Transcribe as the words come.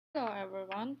Hello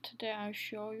everyone, today I'll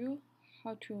show you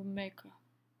how to make a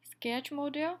sketch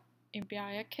model in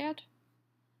BRL-CAD.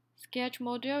 Sketch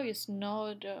model is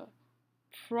not a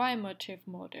primitive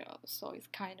model, so it's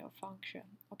kind of function.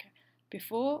 Okay,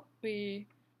 before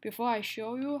I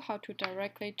show you how to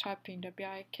directly type in the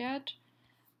BRL-CAD,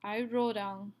 I wrote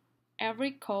down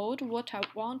every code what I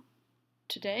want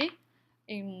today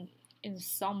in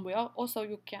somewhere.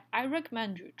 Also, I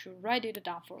recommend you to write it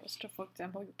down first. For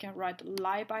example, you can write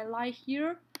line by line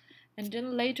here, and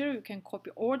then later you can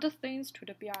copy all the things to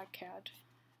the BRL-CAD.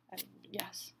 And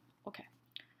yes, okay.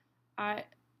 I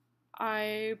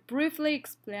briefly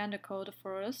explain the code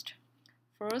first.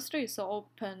 First is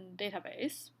open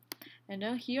database, and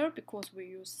then here, because we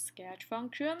use sketch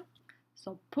function,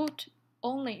 so put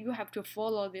only, you have to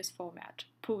follow this format,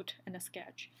 put and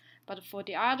sketch. But for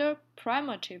the other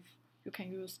primitive, you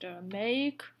can use the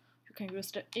make, you can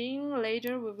use the in,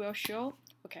 later we will show.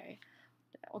 Okay,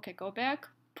 go back,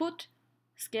 put,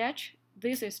 sketch,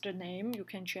 this is the name, you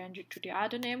can change it to the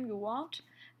other name you want.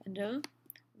 And then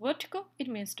vertical, it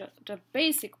means the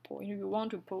basic point you want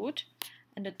to put,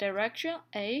 and the direction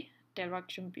A,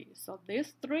 direction B. So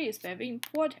this three is very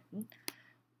important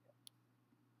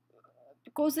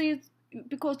because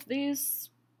this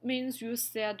means you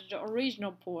set the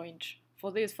original point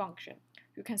for this function.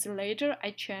 You can see later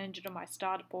I changed my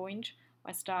start point,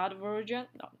 my start version,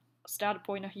 no, start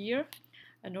point here,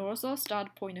 and also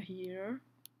start point here.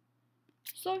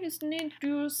 So you need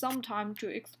to some time to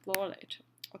explore it.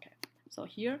 Okay, so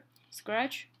here,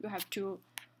 scratch, you have to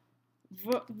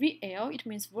VL, it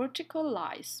means vertical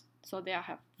lines. So they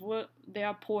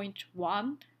are point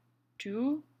 1,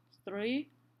 2, 3,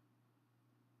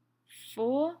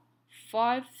 4,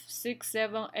 5, 6,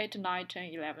 7, 8, 9,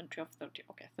 10, 11, 12, 13.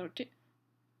 Okay, 30.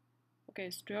 Okay,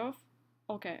 it's 12.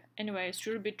 Okay, anyway, it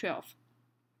should be 12.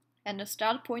 And the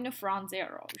start point from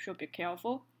 0. You should be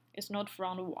careful. It's not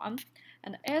from 1.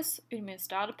 And S, it means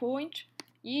start point.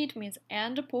 E, it means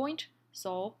end point.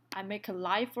 So I make a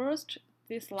line first.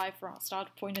 This line from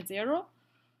start point 0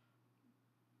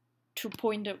 to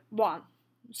point 1.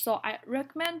 So I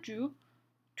recommend you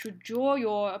to draw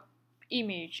your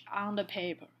image on the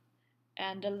paper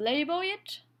and label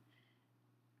it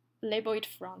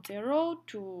from 0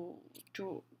 to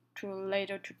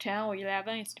later to 10 or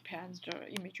 11. It depends the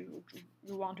image you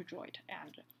want to draw it.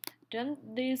 And then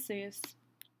this is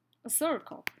a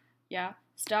circle. Yeah,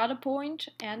 start point,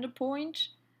 end point,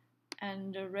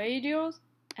 and the radius,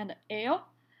 and L.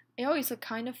 L is a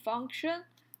kind of function.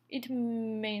 It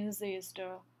means it's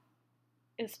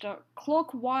the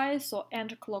clockwise or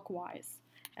anti-clockwise.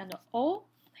 And O,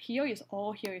 here is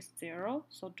 0.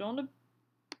 So don't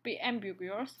be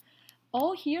ambiguous.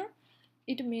 O here,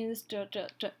 it means the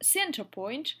center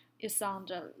point is on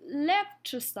the left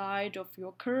side of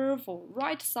your curve or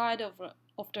right side of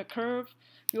the curve.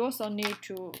 You also need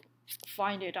to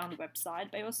find it on the website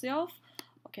by yourself.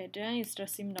 Okay, then it's the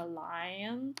similar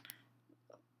line.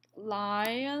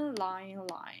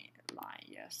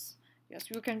 Yes,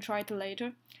 you can try it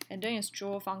later. And then it's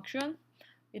draw function.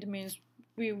 It means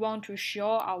we want to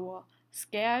show our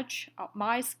sketch,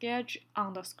 my sketch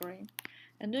on the screen.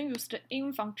 And then use the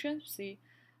in function, see,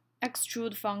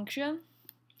 extrude function.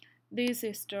 This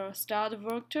is the start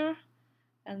vector,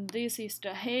 and this is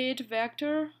the head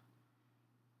vector,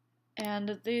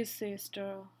 and this is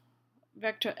the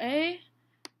vector A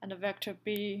and the vector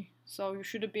B. So you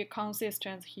should be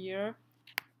consistent here.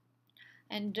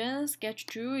 And then sketch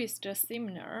 2 is the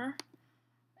similar,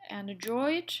 and draw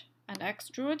it and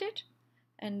extrude it.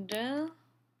 And then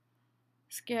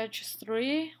sketch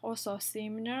 3 also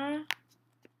similar,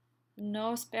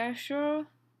 no special.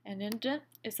 And then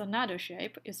it's another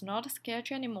shape, it's not a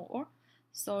sketch anymore.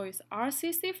 So it's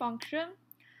RCC function,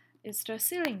 it's the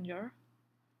cylinder.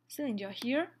 Cylinder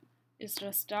here is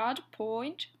the start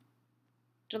point.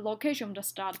 The location of the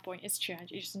start point is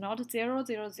changed. It's not 0,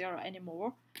 0, 0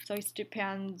 anymore. So it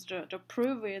depends the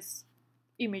previous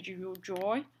image you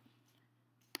draw.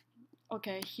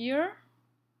 Okay, here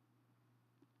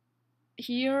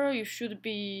you should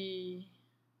be,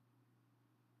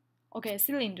 okay,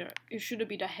 cylinder, it should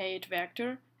be the height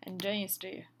vector, and then it's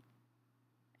the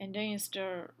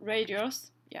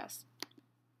radius. Yes.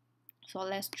 So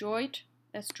let's draw it.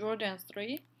 Let's draw then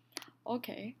 3.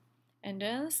 Okay. And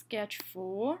then sketch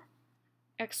 4,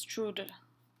 extrude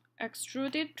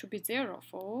it to be 0,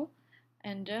 4.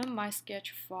 And then my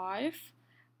sketch 5,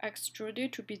 extrude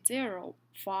it to be 0,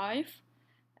 5.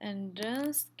 And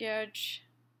then sketch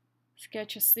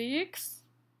 6,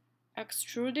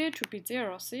 extrude it to be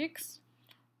 0, 6.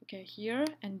 Okay, here.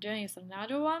 And then is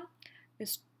another one.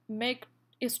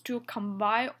 Is to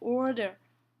combine all the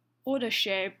all the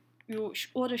shapes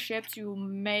you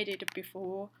made it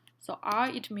before. So R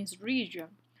it means region.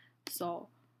 So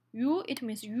U it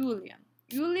means Julian.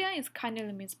 Julian is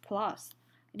kindly means plus.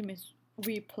 It means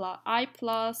I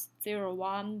plus 0,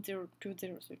 1, 0, 2,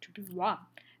 0, 3 to be 1.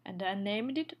 And I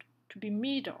named it to be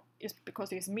middle. It's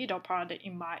because it's middle part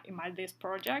in my this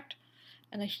project.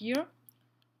 And here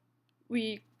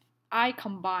I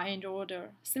combined all the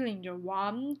cylinder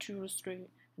 1, 2, 3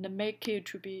 and make it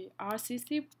to be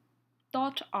RCC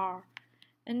dot R.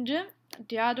 And then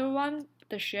the other one,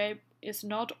 the shape is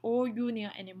not all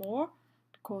union anymore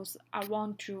because I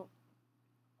want to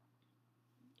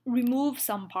remove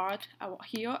some part.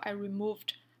 Here I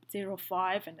removed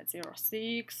 0,5 and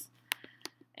 0,6,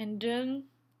 and then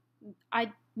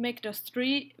I make the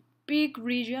 3 big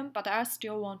region, but I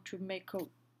still want to make a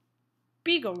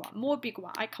bigger one, more big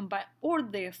one. I combine all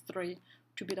these 3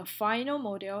 to be the final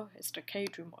model. It's the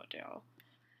K2 model,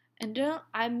 and then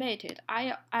I made it.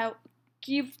 I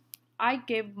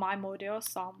gave my model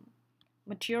some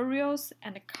materials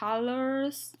and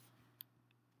colors.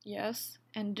 Yes,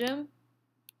 and then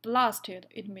blasted.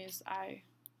 It means I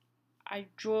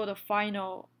draw the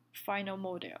final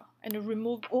model and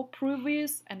remove all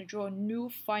previous and draw a new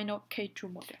final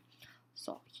K2 model.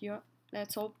 So here,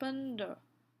 let's open the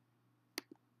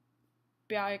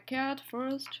BRL-CAD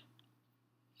first.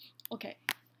 Okay,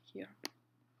 here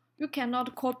you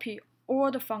cannot copy all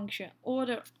the function, all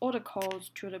the codes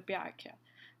to the BRL-CAD,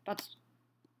 but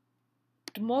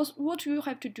what you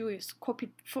have to do is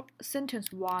copy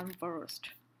sentence 1 first,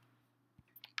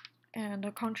 and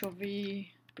Ctrl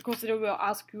V, because they will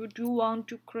ask you, do you want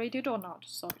to create it or not?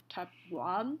 So type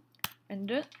 1,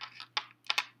 and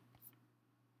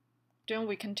then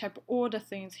we can type all the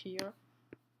things here,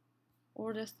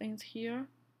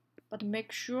 but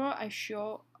make sure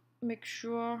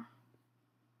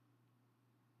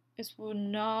it will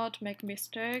not make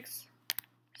mistakes.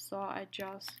 So I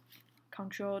just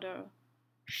control the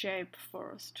shape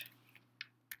first,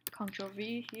 Ctrl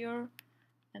V here,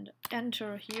 and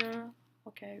enter here.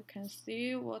 Okay, you can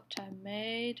see what I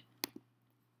made.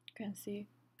 You can see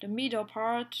the middle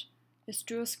part is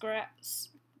 3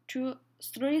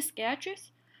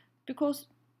 sketches, because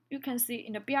you can see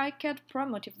in the BRL-CAD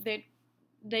primitive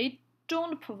they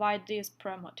don't provide this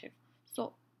primitive,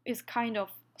 so it's kind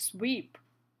of sweep.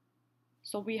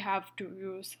 So we have to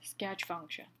use sketch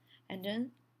function, and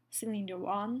then cylinder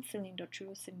 1, cylinder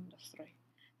 2, cylinder 3,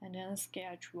 and then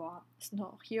sketch 1.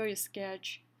 No, here is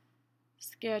sketch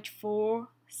 4,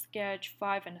 sketch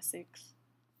 5 and 6.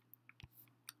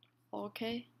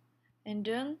 Okay, and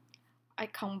then I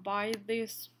combine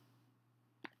this,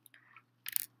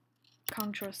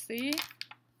 Ctrl C,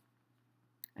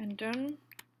 and then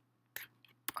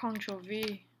Ctrl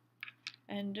V,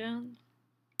 and then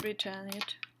return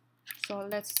it. So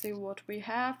let's see what we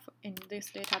have in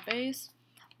this database.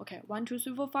 Okay, 1, 2,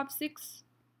 3, 4, 5, 6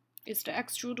 is the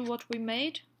extrude what we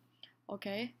made.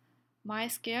 Okay, my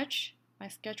sketch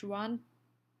 1,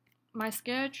 my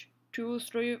sketch 2,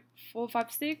 3, 4,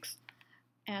 5, 6,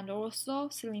 and also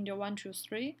cylinder 1, 2,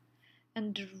 3,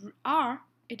 and R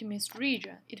it means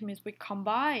region. It means we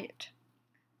combine it.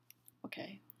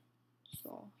 Okay,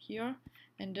 so here,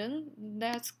 and then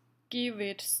let's give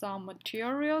it some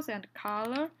materials and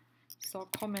color. So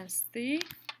Command C,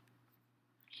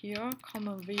 here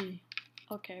Command V.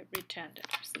 Okay, returned it.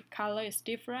 See, color is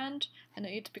different and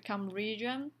it become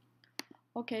region.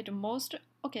 Okay,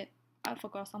 okay, I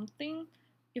forgot something.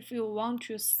 If you want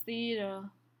to see the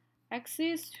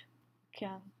axis, you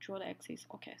can draw the axis.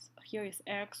 Okay, so here is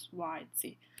X, Y,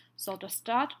 Z. So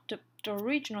the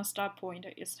original start point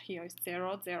is here is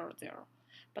 0, 0, 0.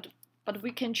 But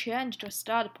we can change the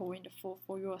start point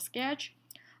for your sketch.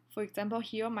 For example,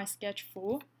 here my sketch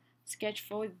 4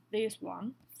 is this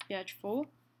one, sketch 4.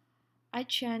 I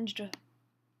changed the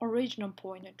original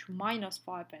point to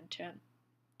 -5 and 10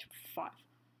 to 5.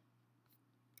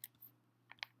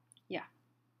 Yeah.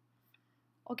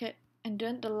 Okay, and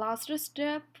then the last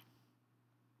step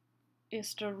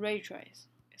is the ray trace.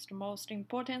 It's the most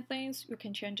important things. You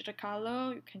can change the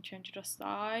color, you can change the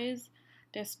size,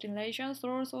 destination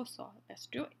source also. Let's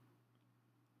do it.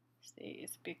 See,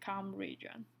 it's become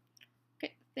region.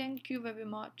 Okay, thank you very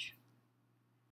much.